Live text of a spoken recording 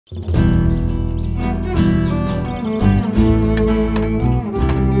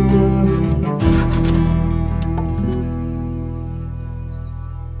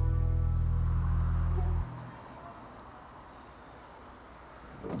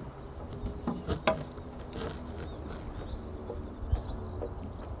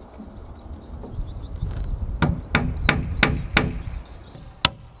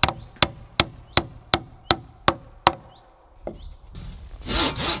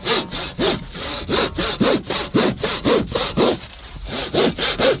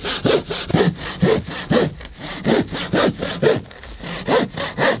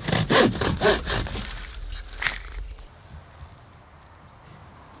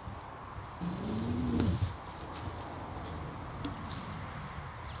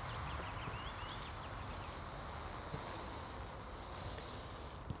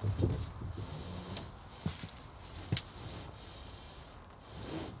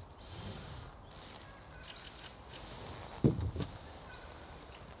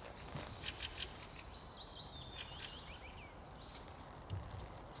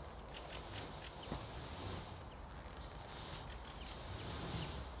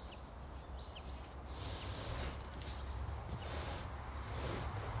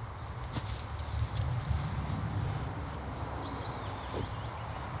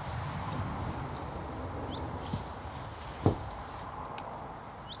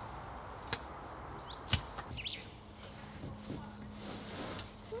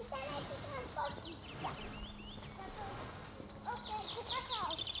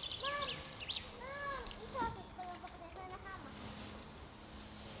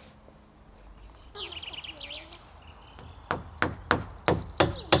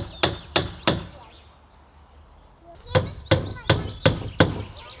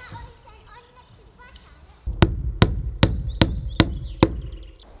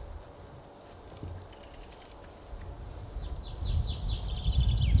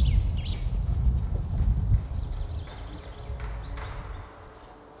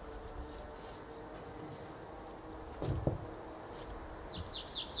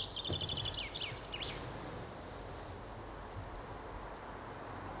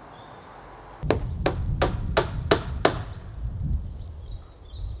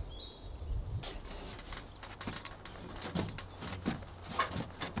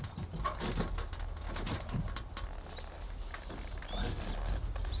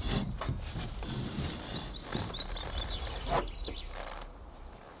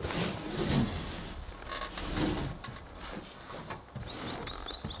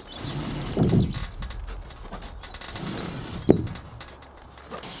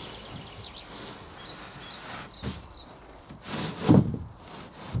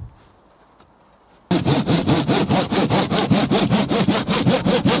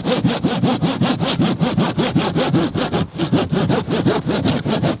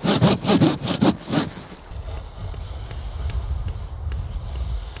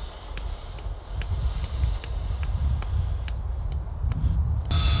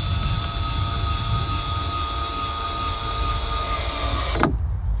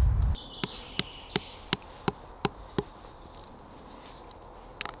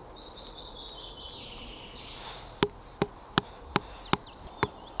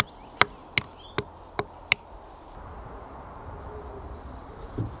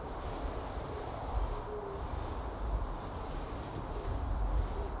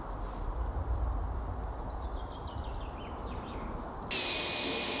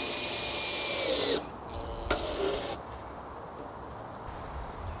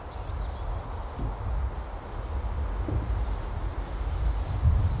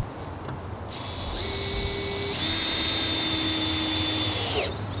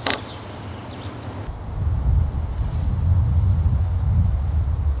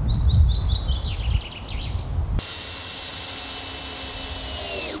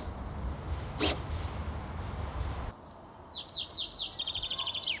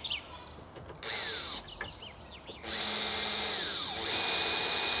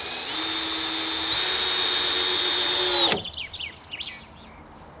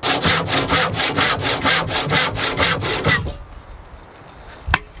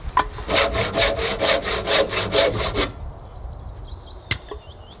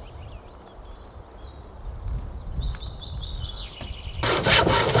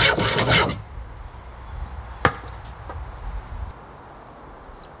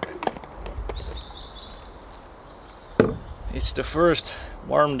It's the first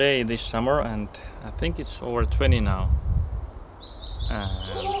warm day this summer and I think it's over 20 now. And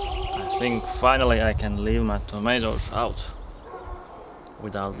I think finally I can leave my tomatoes out.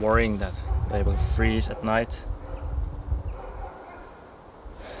 without worrying that they will freeze at night.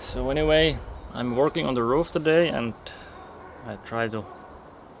 So anyway, I'm working on the roof today, and I try to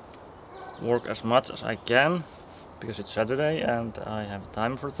work as much as I can because it's Saturday and I have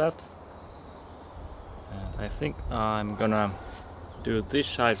time for that. And I think I'm gonna do this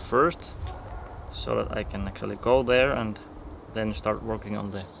side first so that I can actually go there and then start working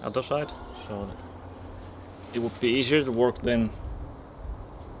on the other side, so that it would be easier to work then.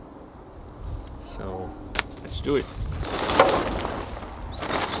 So let's do it.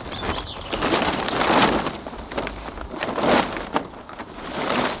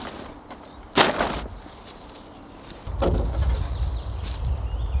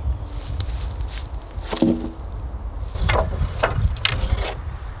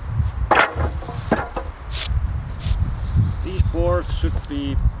 These boards should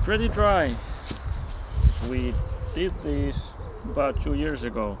be pretty dry. We did these about 2 years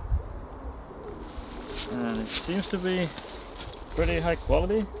ago, and it seems to be pretty high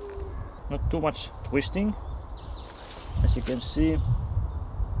quality, not too much twisting. As you can see,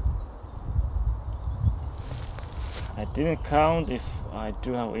 I didn't count if I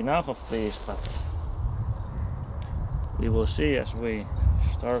do have enough of these, but we will see as we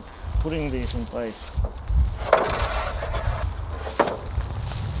start putting these in place.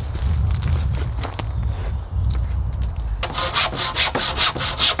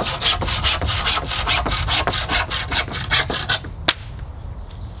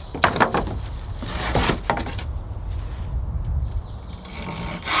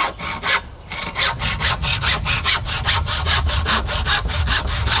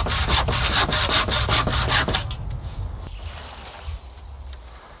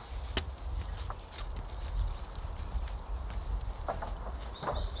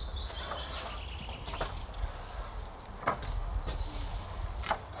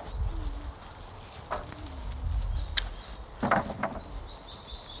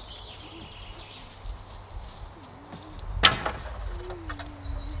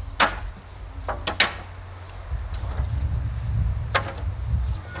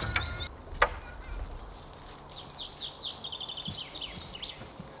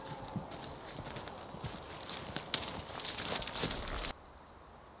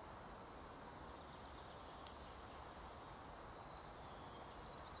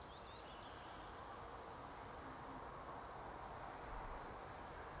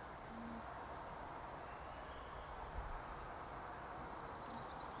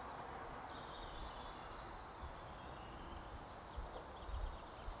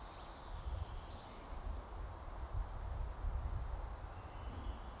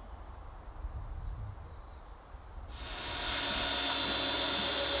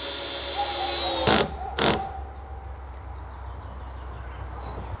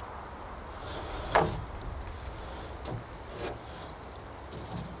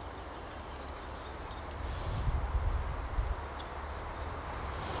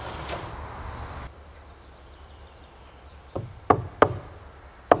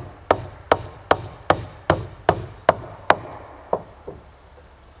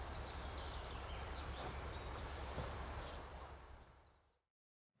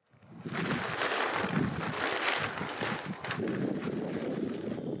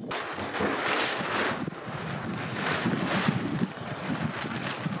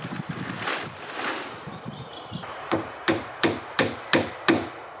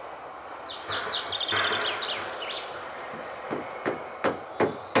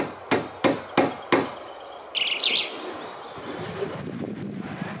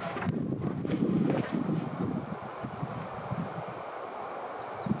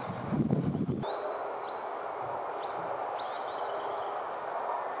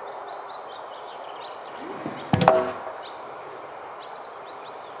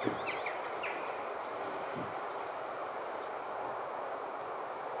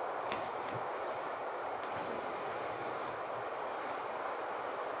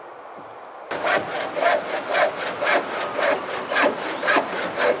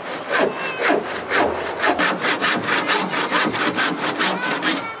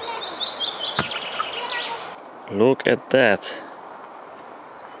 Look at that.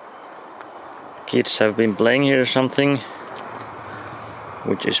 Kids have been playing here or something,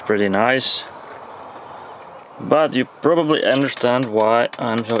 which is pretty nice. But you probably understand why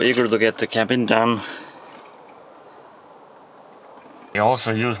I'm so eager to get the cabin done. I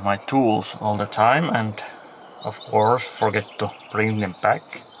also use my tools all the time and of course forget to bring them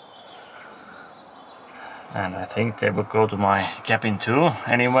back. And I think they will go to my cabin too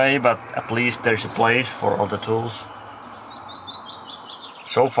anyway, but at least there's a place for all the tools.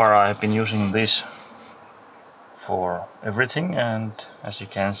 So far I have been using this for everything, and as you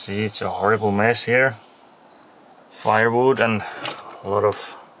can see it's a horrible mess here. Firewood and a lot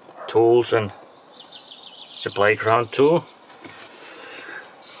of tools, and it's a playground too.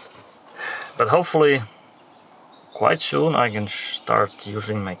 But hopefully quite soon I can start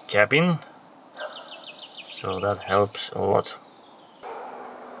using my cabin, so that helps a lot.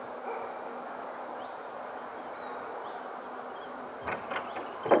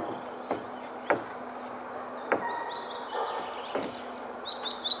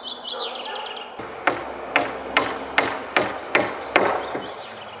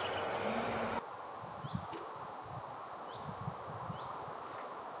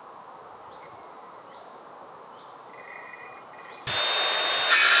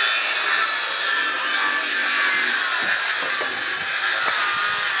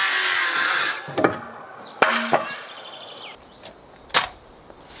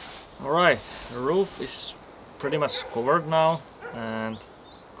 Alright, the roof is pretty much covered now, and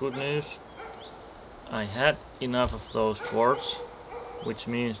good news, I had enough of those boards, which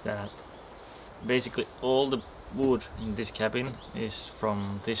means that basically all the wood in this cabin is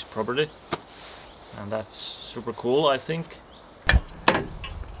from this property, and that's super cool, I think.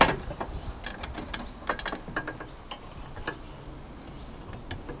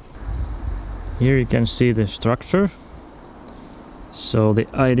 Here you can see the structure. So the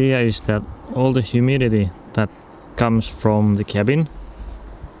idea is that all the humidity that comes from the cabin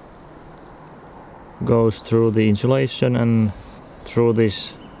goes through the insulation and through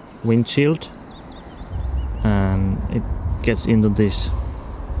this windshield, and it gets into this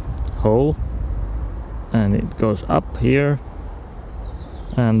hole, and it goes up here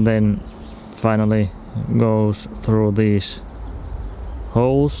and then finally goes through these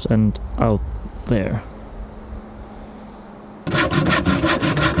holes and out there.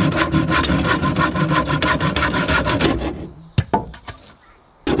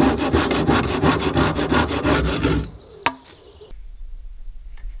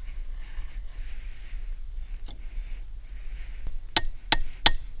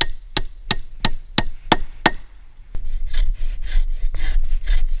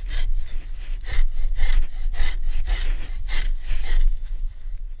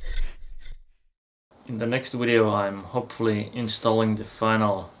 In the next video I'm hopefully installing the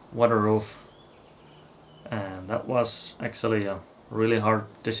final water roof, and that was actually a really hard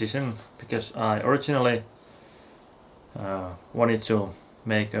decision because I originally wanted to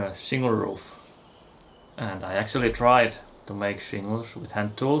make a shingle roof, and I actually tried to make shingles with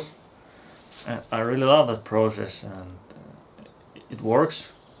hand tools, and I really love that process, and it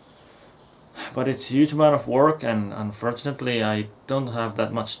works. But it's a huge amount of work, and unfortunately I don't have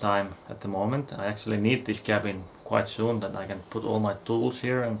that much time at the moment. I actually need this cabin quite soon that I can put all my tools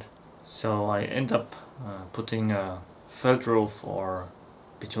here, and so I end up putting a felt roof or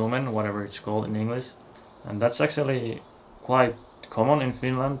bitumen, whatever it's called in English. And that's actually quite common in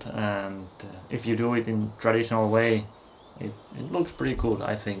Finland, and if you do it in traditional way it looks pretty good,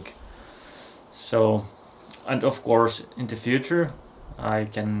 I think. So, and of course in the future I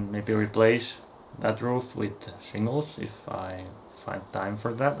can maybe replace that roof with shingles if I find time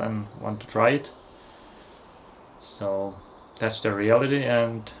for that and want to try it. So that's the reality,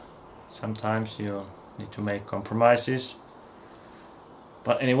 and sometimes you need to make compromises.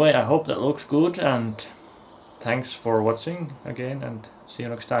 But anyway, I hope that looks good, and thanks for watching again, and see you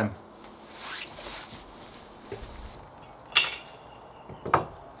next time.